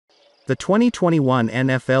The 2021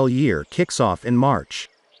 NFL year kicks off in March.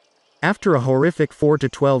 After a horrific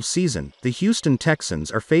 4-12 season, the Houston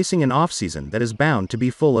Texans are facing an offseason that is bound to be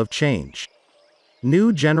full of change.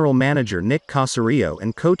 New general manager Nick Caserio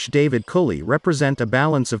and coach David Culley represent a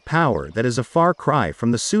balance of power that is a far cry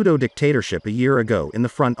from the pseudo-dictatorship a year ago in the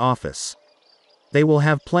front office. They will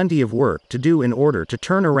have plenty of work to do in order to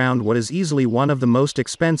turn around what is easily one of the most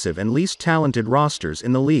expensive and least talented rosters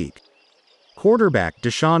in the league. Quarterback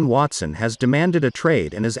Deshaun Watson has demanded a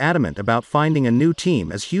trade and is adamant about finding a new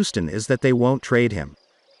team as Houston is that they won't trade him.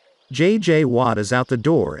 J.J. Watt is out the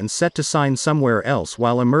door and set to sign somewhere else,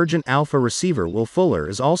 while emergent alpha receiver Will Fuller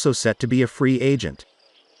is also set to be a free agent.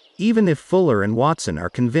 Even if Fuller and Watson are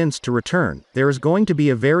convinced to return, there is going to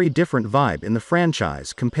be a very different vibe in the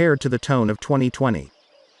franchise compared to the tone of 2020.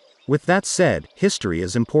 With that said, history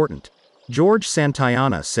is important. George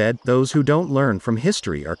Santayana said, "Those who don't learn from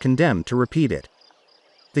history are condemned to repeat it."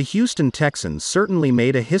 The Houston Texans certainly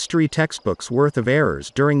made a history textbook's worth of errors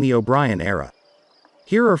during the O'Brian era.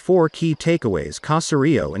 Here are 4 key takeaways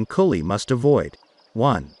Caserio and Culley must avoid.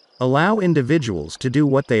 1. Allow individuals to do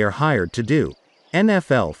what they are hired to do.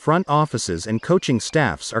 NFL front offices and coaching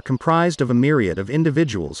staffs are comprised of a myriad of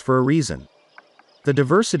individuals for a reason. The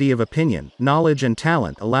diversity of opinion, knowledge and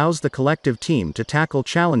talent allows the collective team to tackle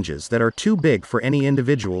challenges that are too big for any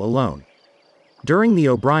individual alone. During the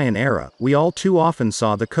O'Brian era, we all too often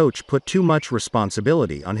saw the coach put too much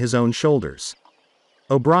responsibility on his own shoulders.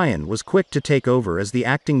 O'Brian was quick to take over as the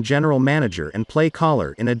acting general manager and play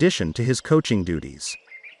caller in addition to his coaching duties.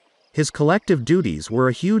 His collective duties were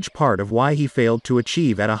a huge part of why he failed to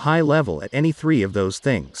achieve at a high level at any 3 of those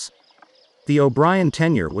things. The O'Brian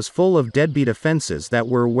tenure was full of deadbeat offenses that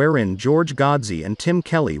were wherein George Godsey and Tim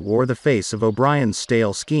Kelly wore the face of O'Brien's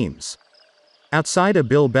stale schemes. Outside of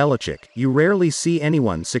Bill Belichick, you rarely see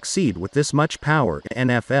anyone succeed with this much power in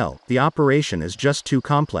NFL. The operation is just too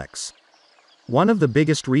complex. One of the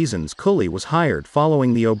biggest reasons Culley was hired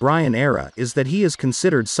following the O'Brian era is that he is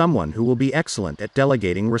considered someone who will be excellent at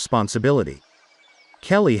delegating responsibility.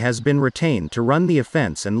 Kelly has been retained to run the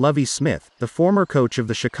offense, and Lovie Smith, the former coach of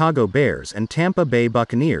the Chicago Bears and Tampa Bay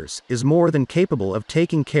Buccaneers, is more than capable of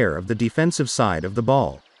taking care of the defensive side of the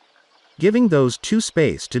ball. Giving those 2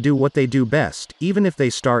 space to do what they do best, even if they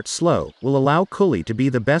start slow, will allow Culley to be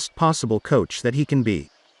the best possible coach that he can be.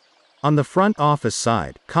 On the front office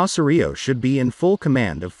side, Caserio should be in full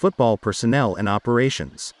command of football personnel and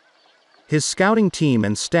operations. His scouting team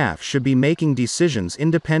and staff should be making decisions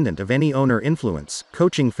independent of any owner influence,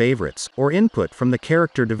 coaching favorites, or input from the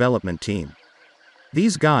character development team.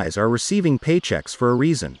 These guys are receiving paychecks for a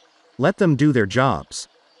reason. Let them do their jobs.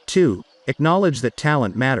 2. Acknowledge that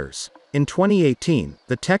talent matters. In 2018,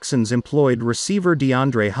 the Texans employed receiver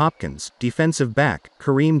DeAndre Hopkins, defensive back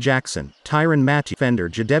Kareem Jackson, Tyrann Mathieu, defender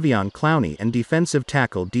Jadeveon Clowney, and defensive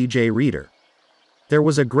tackle DJ Reader. There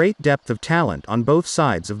was a great depth of talent on both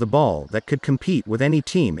sides of the ball that could compete with any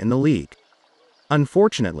team in the league.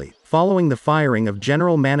 Unfortunately, following the firing of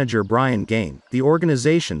general manager Brian Gaine, the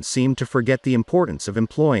organization seemed to forget the importance of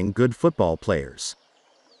employing good football players.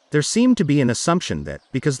 There seemed to be an assumption that,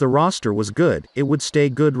 because the roster was good, it would stay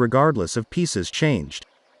good regardless of pieces changed.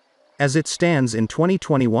 As it stands in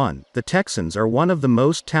 2021, the Texans are one of the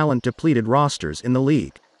most talent-depleted rosters in the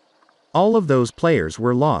league. All of those players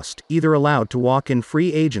were lost, either allowed to walk in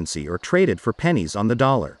free agency or traded for pennies on the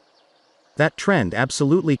dollar. That trend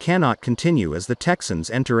absolutely cannot continue as the Texans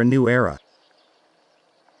enter a new era.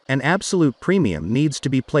 An absolute premium needs to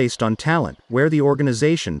be placed on talent, where the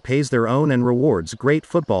organization pays their own and rewards great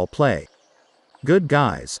football play. Good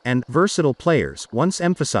guys, and versatile players, once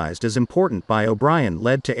emphasized as important by O'Brian,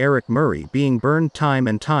 led to Eric Murray being burned time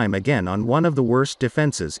and time again on one of the worst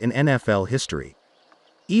defenses in NFL history.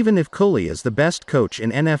 Even if Culley is the best coach in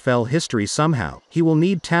NFL history somehow, he will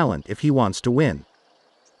need talent if he wants to win.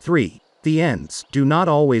 3. The ends do not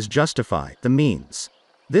always justify the means.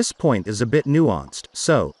 This point is a bit nuanced,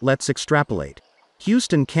 so let's extrapolate.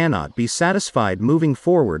 Houston cannot be satisfied moving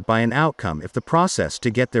forward by an outcome if the process to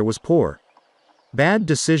get there was poor. Bad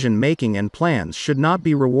decision-making and plans should not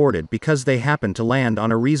be rewarded because they happen to land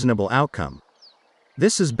on a reasonable outcome.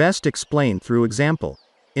 This is best explained through example.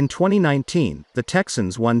 In 2019, the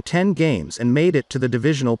Texans won 10 games and made it to the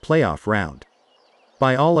divisional playoff round.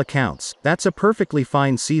 By all accounts, that's a perfectly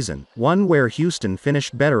fine season, one where Houston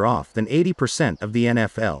finished better off than 80% of the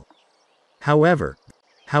NFL. However,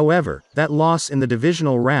 that loss in the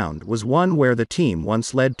divisional round was one where the team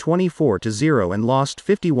once led 24-0 and lost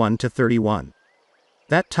 51-31.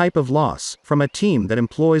 That type of loss, from a team that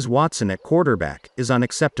employs Watson at quarterback, is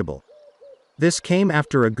unacceptable. This came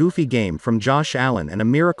after a goofy game from Josh Allen and a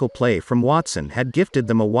miracle play from Watson had gifted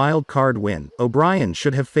them a wild card win. O'Brien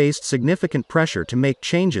should have faced significant pressure to make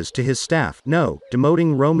changes to his staff. No,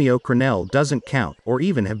 demoting Romeo Crennel doesn't count, or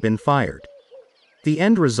even have been fired. The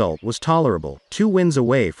end result was tolerable, 2 wins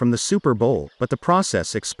away from the Super Bowl, but the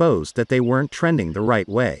process exposed that they weren't trending the right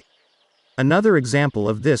way. Another example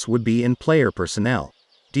of this would be in player personnel.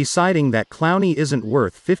 Deciding that Clowney isn't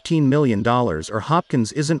worth $15 million or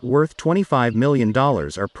Hopkins isn't worth $25 million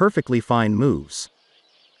are perfectly fine moves.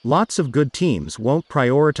 Lots of good teams won't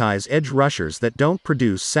prioritize edge rushers that don't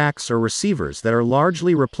produce sacks or receivers that are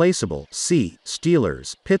largely replaceable. See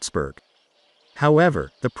Steelers, Pittsburgh. However,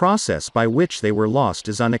 the process by which they were lost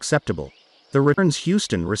is unacceptable. The returns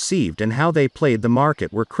Houston received and how they played the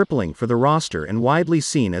market were crippling for the roster and widely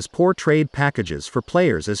seen as poor trade packages for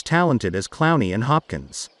players as talented as Clowney and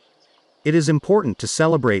Hopkins. It is important to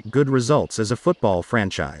celebrate good results as a football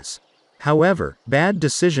franchise. However, bad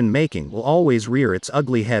decision-making will always rear its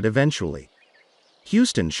ugly head eventually.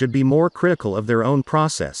 Houston should be more critical of their own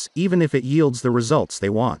process, even if it yields the results they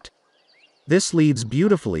want. This leads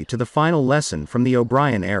beautifully to the final lesson from the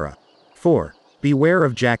O'Brien era. 4. Beware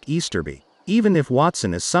of Jack Easterby. Even if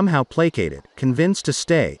Watson is somehow placated, convinced to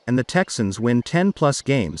stay, and the Texans win 10-plus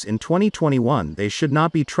games in 2021, they should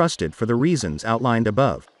not be trusted for the reasons outlined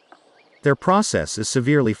above. Their process is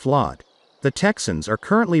severely flawed. The Texans are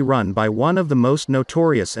currently run by one of the most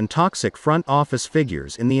notorious and toxic front office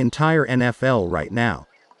figures in the entire NFL right now.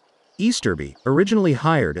 Easterby, originally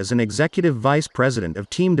hired as an executive vice president of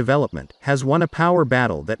team development, has won a power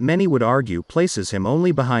battle that many would argue places him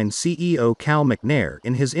only behind CEO Cal McNair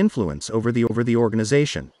in his influence over the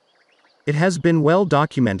organization. It has been well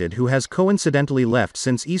documented who has coincidentally left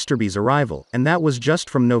since Easterby's arrival, and that was just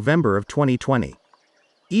from November of 2020.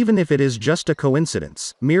 Even if it is just a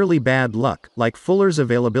coincidence, merely bad luck, like Fuller's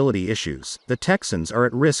availability issues, the Texans are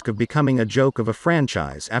at risk of becoming a joke of a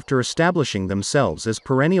franchise after establishing themselves as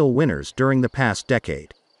perennial winners during the past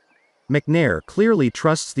decade. McNair clearly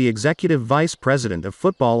trusts the executive vice president of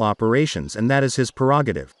football operations, and that is his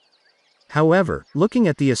prerogative. However, looking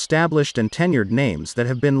at the established and tenured names that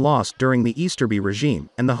have been lost during the Easterby regime,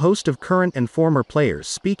 and the host of current and former players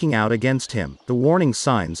speaking out against him, the warning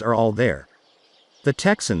signs are all there. The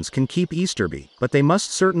Texans can keep Easterby, but they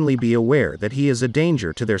must certainly be aware that he is a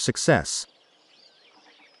danger to their success.